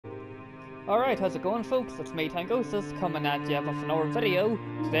Alright, how's it going folks? It's me Tangosis coming at you with another video.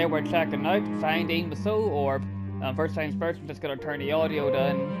 Today we're checking out finding the Soul Orb. First things first, I'm just going to turn the audio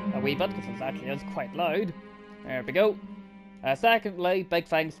down a wee bit because it actually is quite loud. There we go. Secondly, big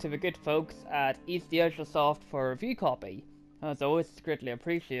thanks to the good folks at East Asia Soft for a review copy. As always, it's greatly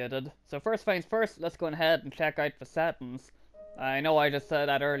appreciated. So first things first, let's go ahead and check out the settings. I know I just said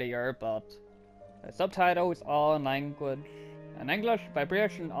that earlier, but subtitles on language in English,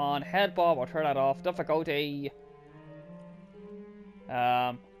 vibration on head bob, I'll turn that off, difficulty.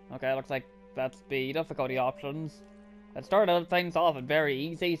 Okay, looks like that's the difficulty options. It started things off at very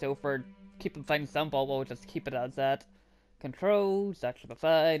easy, so for keeping things simple, we'll just keep it as that. Controls, that should be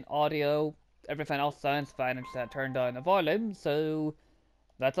fine, audio, everything else sounds fine, and just turn down the volume, so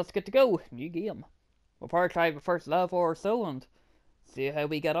that's us good to go. New game. We'll probably try the first level or so and see how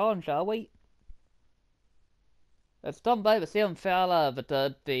we get on, shall we? It's done by the same fella that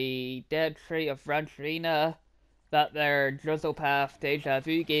did the Dead Tree of Rancherina, that their Drizzlepath Deja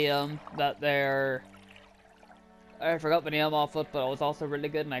Vu game, that their... I forgot the name of it, but it was also really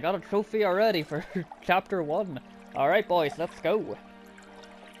good, and I got a trophy already for Chapter 1. Alright boys, let's go.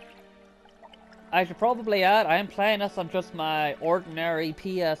 I should probably add, I am playing this on just my ordinary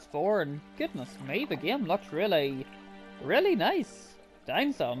PS4, and goodness me, the game looks really, really nice.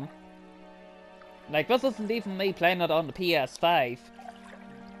 Dang son. Like, this isn't even me playing it on the PS5.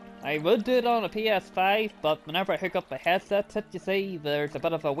 I would do it on a PS5, but whenever I hook up the headset to it, you see, there's a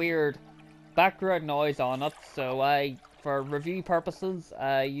bit of a weird background noise on it, so for review purposes,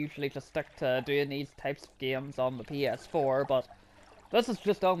 I usually just stick to doing these types of games on the PS4, but this is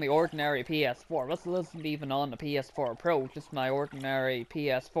just on the ordinary PS4. This isn't even on the PS4 Pro, just my ordinary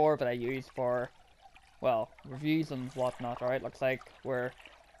PS4 that I use for, well, reviews and whatnot. Alright, looks like we're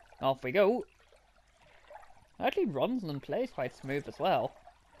off we go. Actually runs and plays quite smooth as well.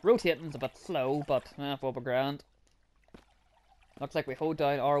 Rotating's a bit slow, but we'll be grand. Looks like we hold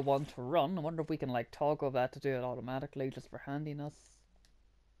down R1 to run. I wonder if we can like toggle that to do it automatically just for handiness.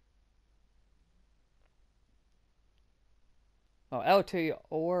 Oh, L2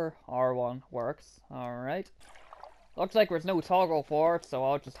 or R1 works. Alright. Looks like there's no toggle for it, so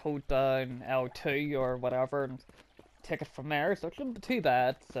I'll just hold down L2 or whatever and take it from there, so it shouldn't be too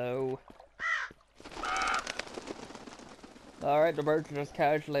bad, so... Alright, the birds are just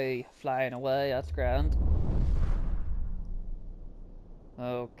casually flying away, that's grand.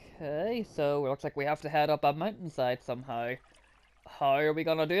 Okay, so it looks like we have to head up a mountainside somehow. How are we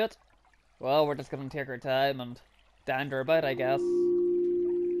gonna do it? Well, we're just gonna take our time and dander about, I guess.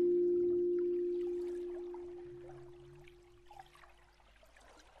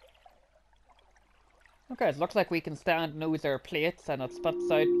 Okay, it looks like we can stand and use our plates and it spits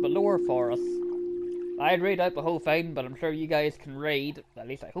out the lore for us. I'd read out the whole thing, but I'm sure you guys can read. At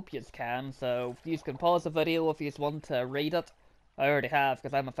least I hope you can, so you can pause the video if you want to read it. I already have,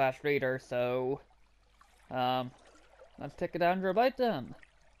 because I'm a fast reader, so... let's take it down about then.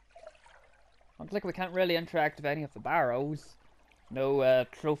 Looks like we can't really interact with any of the barrows. No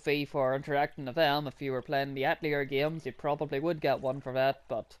trophy for interacting with them. If you were playing the Atelier games, you probably would get one for that,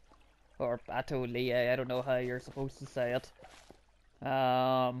 but... Or Atelier, I don't know how you're supposed to say it.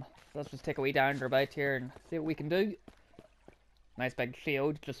 Let's just take a wee dander about here and see what we can do. Nice big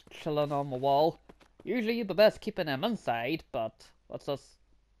shield just chilling on the wall. Usually you'd be best keeping him inside, but what's this?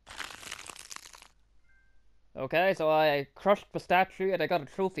 Okay, so I crushed the statue and I got a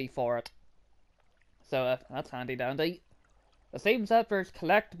trophy for it. So that's handy dandy. It seems that there's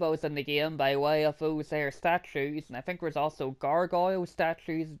collectibles in the game by way of those there statues, and I think there's also gargoyle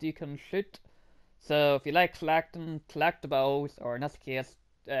statues that you can shoot. So if you like collecting collectibles, or in this case,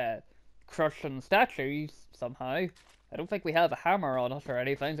 crushing statues somehow, I don't think we have a hammer on it or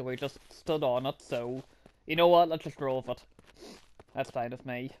anything, so we just stood on it, so you know what, let's just roll with it. That's fine with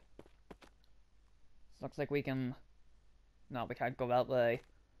me. Looks like we can... No, we can't go that way.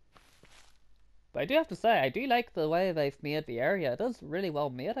 But I do have to say, I do like the way they've made the area. It is really well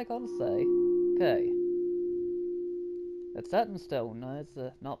made, I gotta say. Okay. It's set in stone, now is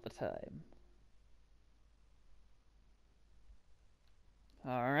not the time.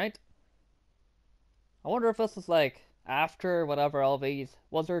 Alright. I wonder if this is like after whatever all these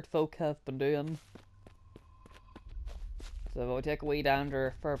wizard folk have been doing. So we'll take a wee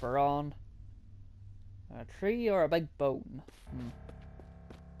dander further on. A tree or a big bone?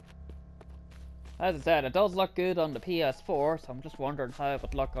 As I said, it does look good on the PS4, so I'm just wondering how it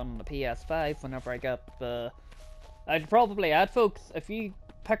would look on the PS5 whenever I get the... I should probably add, folks, if you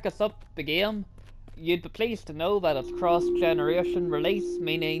pick us up the game, you'd be pleased to know that it's cross-generation release,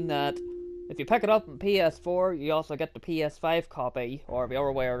 meaning that If you pick it up on PS4, you also get the PS5 copy, or the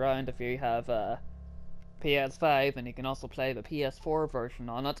other way around if you have PS5, and you can also play the PS4 version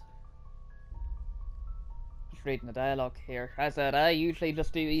on it. Just reading the dialogue here. As I said, I usually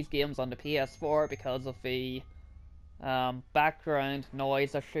just do these games on the PS4 because of the background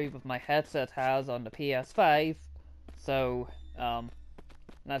noise issue that my headset has on the PS5. So,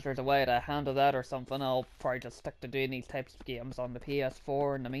 unless there's a way to handle that or something, I'll probably just stick to doing these types of games on the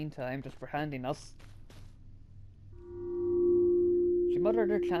PS4 in the meantime, just for handiness. She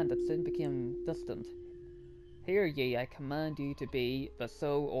muttered her chant that soon became distant. Hear ye, I command you to be the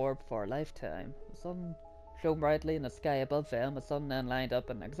Soul Orb for a lifetime. The sun shone brightly in the sky above them. The sun then lined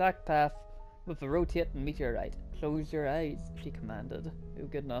up an exact path with the rotating meteorite. Close your eyes, she commanded. Oh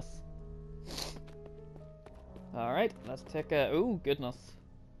goodness. Alright, let's take a... oh goodness.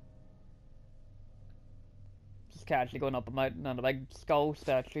 Just casually going up a mountain and a big skull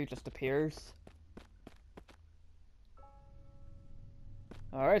statue just appears.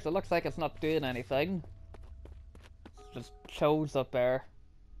 Alright, so it looks like it's not doing anything. It just shows up there.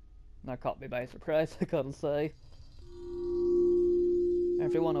 That caught me by surprise, I gotta say.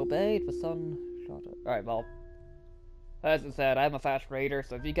 Everyone obeyed, the sun shot it. Alright, well, as I said, I'm a fast reader,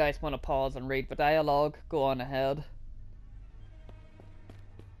 so if you guys want to pause and read the dialogue, go on ahead.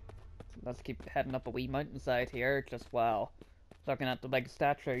 Let's keep heading up a wee mountainside here, just while looking at the big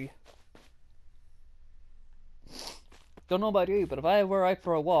statue. Don't know about you, but if I were out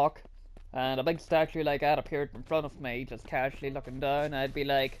for a walk, and a big statue like that appeared in front of me, just casually looking down, I'd be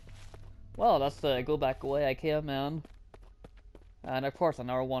like, well, let's go back the way I came, man. And of course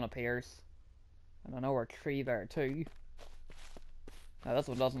another one appears. And another tree there too. Now this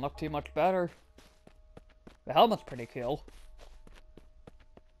one doesn't look too much better. The helmet's pretty cool.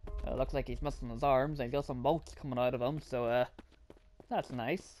 It looks like he's missing his arms and he's got some bolts coming out of him, so that's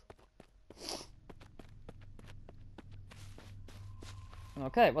nice.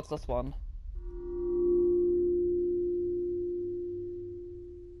 Okay, what's this one?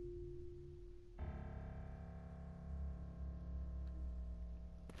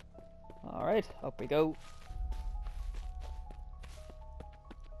 Alright, up we go.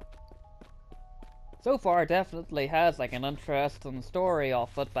 So far, definitely has like an interesting story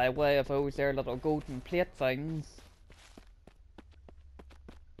off it by way of those there little golden plate things.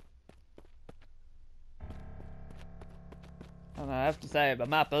 And I have to say, the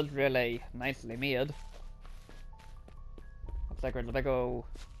map is really nicely made. Looks like there's a big old...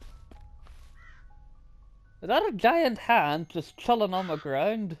 is that a giant hand just chilling on the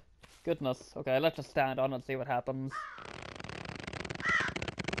ground? Goodness. Okay, let's just stand on it and see what happens.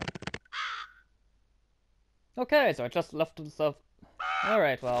 Okay, so it just lifted itself.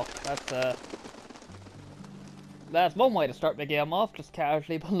 Alright, well, that's one way to start the game off, just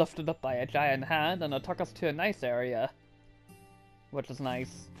casually being lifted up by a giant hand, and it took us to a nice area. Which is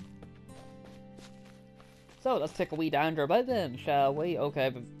nice. So, let's take a wee dander about then, shall we?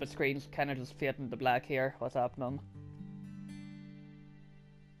 Okay, the screen's kinda just fading to black here. What's happening?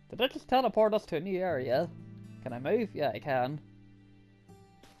 Did it just teleport us to a new area? Can I move? Yeah, I can.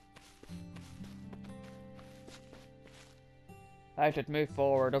 I should move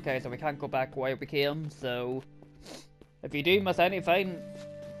forward. Okay, so we can't go back where we came, so... if you do miss anything...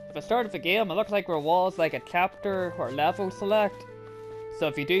 at the start of the game, it looks like there was like a chapter or level select. So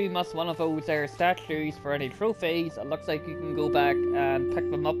if you do miss one of those there statues for any trophies, it looks like you can go back and pick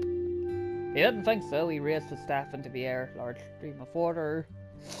them up. He didn't think so. He raised his staff into the air. Large stream of water.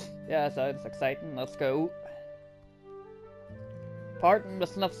 Yeah, sounds exciting. Let's go. Pardon the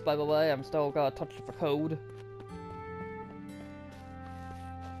sniffs, by the way. I'm still got a touch of a cold.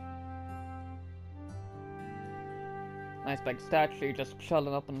 Nice big statue just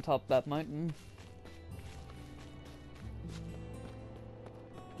chilling up on top of that mountain.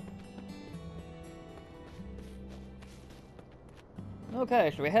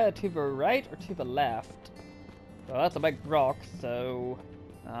 Okay, should we head to the right or to the left? So that's a big rock, so...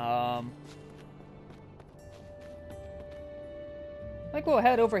 might go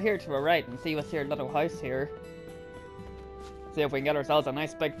head over here to the right and see what's your little house here. See if we can get ourselves a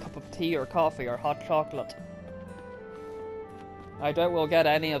nice big cup of tea or coffee or hot chocolate. I doubt we'll get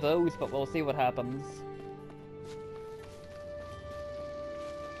any of those, but we'll see what happens.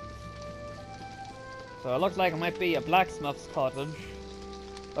 So it looks like it might be a blacksmith's cottage.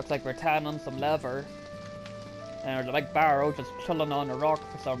 Looks like we're tanning some leather. And there's a big barrow just chilling on a rock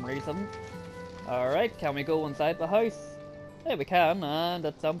for some reason. Alright, can we go inside the house? Yeah, we can, and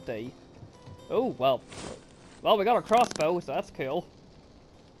it's empty. Oh, well. Well, we got a crossbow, so that's cool.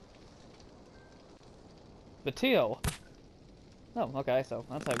 The teal. Oh, okay, so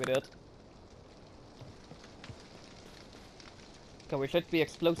that's how we do it. Can we shoot the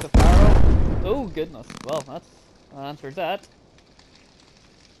explosive barrel? Oh goodness, well that answers that.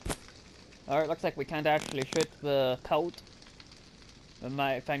 Alright, looks like we can't actually shoot the pelt. And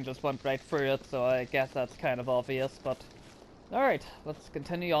my thing just went right through it, so I guess that's kind of obvious, but... Alright, let's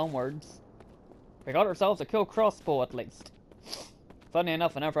continue onwards. We got ourselves a cool crossbow at least. Funny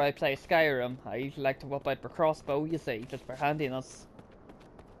enough, whenever I play Skyrim, I usually like to whip out the crossbow, you see, just for handiness.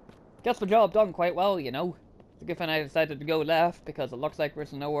 Gets the job done quite well, you know. It's a good thing I decided to go left, because it looks like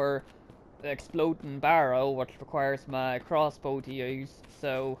there's another exploding barrel, which requires my crossbow to use,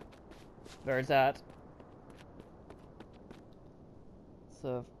 so there's that.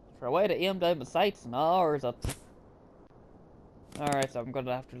 So, for a way to aim down the sights now, or is it... Alright, so I'm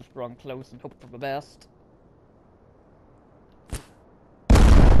gonna have to just run close and hope for the best.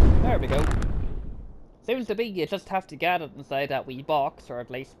 There we go. Seems to be you just have to get it inside that wee box, or at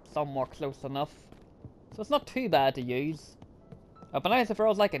least somewhat close enough. So it's not too bad to use. It'd be nice if there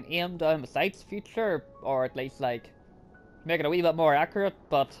was like an aim down the sights feature, or at least like make it a wee bit more accurate,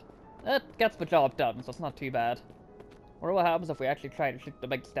 but it gets the job done, so it's not too bad. I wonder what happens if we actually try to shoot the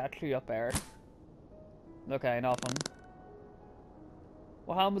big statue up there. Okay, nothing.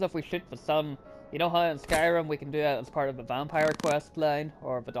 What happens if we shoot the sun? You know how in Skyrim we can do that as part of the vampire quest line,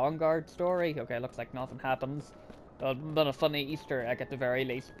 or the Dawnguard story? Okay, looks like nothing happens. It would have been a funny Easter egg at the very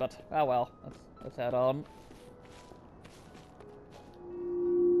least, but oh well, let's head on.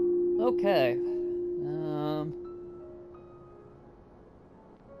 Okay.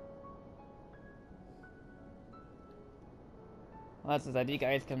 Well, as I said, you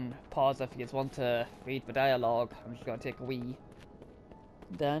guys can pause if you just want to read the dialogue. I'm just gonna take a wee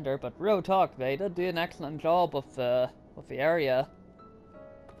dander, but real talk, they did do an excellent job of the area.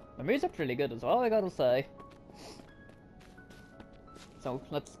 The music's really good as well, I gotta say. So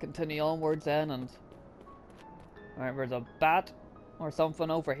let's continue onwards then, and alright, there's a bat or something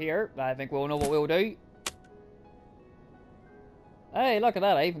over here. I think we'll know what we'll do. Hey, look at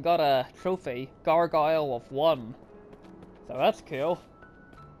that! I even got a trophy, Gargoyle of 1. So that's cool.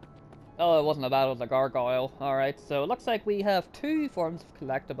 Oh, it wasn't a battle, it was a gargoyle. Alright, so it looks like we have 2 forms of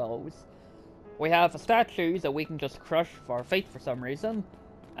collectibles. We have the statues that we can just crush for our feet for some reason.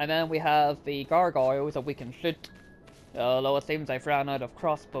 And then we have the gargoyles that we can shoot. Although it seems I've ran out of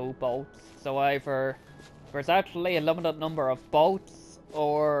crossbow bolts. So either there's actually a limited number of bolts,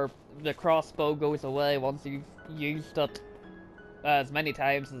 or the crossbow goes away once you've used it as many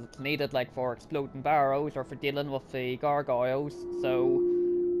times as it's needed, like for exploding barrows or for dealing with the gargoyles. So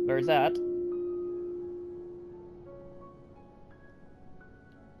there's that.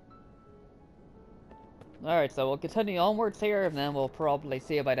 Alright, so we'll continue onwards here, and then we'll probably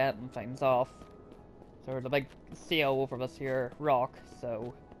see about ending things off. So there's a big seal over this here rock,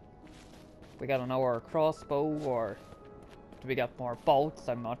 so we got another crossbow, or do we get more bolts?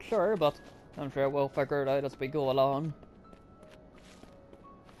 I'm not sure, but I'm sure we'll figure it out as we go along.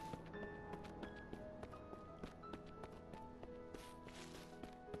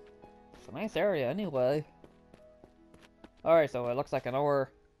 It's a nice area anyway. Alright, so it looks like another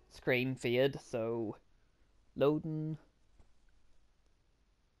screen fade, so loading.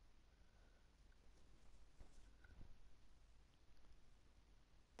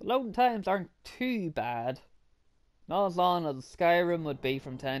 The loading times aren't too bad. Not as long as Skyrim would be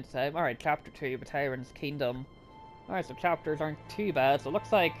from time to time. Alright, chapter 2, The Tyrant's Kingdom. Alright, so chapters aren't too bad. So it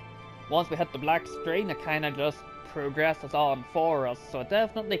looks like once we hit the black screen, it kind of just progresses on for us. So it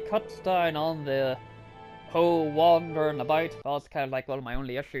definitely cuts down on the whole wandering about. That's kind of like one of my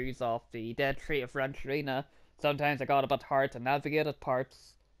only issues of the Dead Tree of Rancherina. Sometimes I got a bit hard to navigate at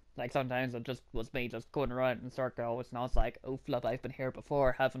parts. Like sometimes it just was me just going around in circles, and I was like, oh flip, I've been here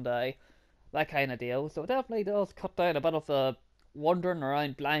before, haven't I? That kind of deal. So it definitely does cut down a bit of the wandering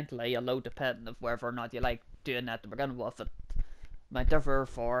around blindly, although depending of whether or not you like doing that to begin with, it might differ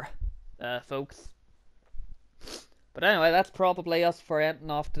for folks. But anyway, that's probably us for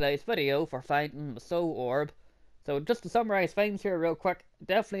ending off today's video for finding the Soul Orb. So just to summarise things here real quick, it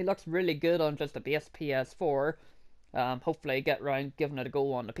definitely looks really good on just a base PS4. Hopefully get around giving it a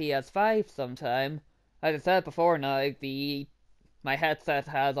go on the PS5 sometime. As I said before now, my headset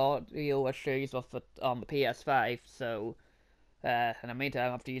has audio issues with it on the PS5, so in the meantime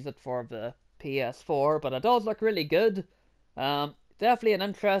I have to use it for the PS4, but it does look really good. Definitely an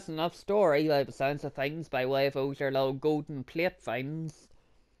interesting enough story by the sounds of things, by way of those little golden plate things.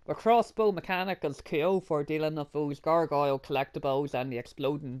 The crossbow mechanic is cool for dealing with those gargoyle collectibles and the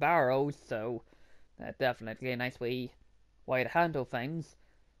exploding barrows, so definitely a nice way to handle things.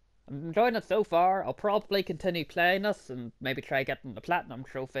 I'm enjoying it so far. I'll probably continue playing this and maybe try getting the platinum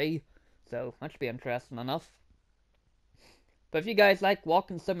trophy, so that should be interesting enough. But if you guys like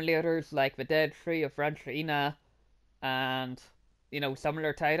walking simulators like the Dead Tree of Rancherina and,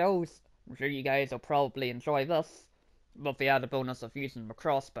 similar titles, I'm sure you guys will probably enjoy this. With the added bonus of using my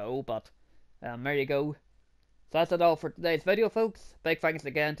crossbow, but there you go. So that's it all for today's video, folks. Big thanks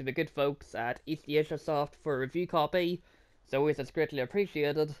again to the good folks at East Asia Soft for a review copy. As always, it's greatly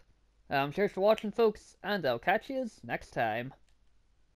appreciated. Cheers for watching, folks, and I'll catch you next time.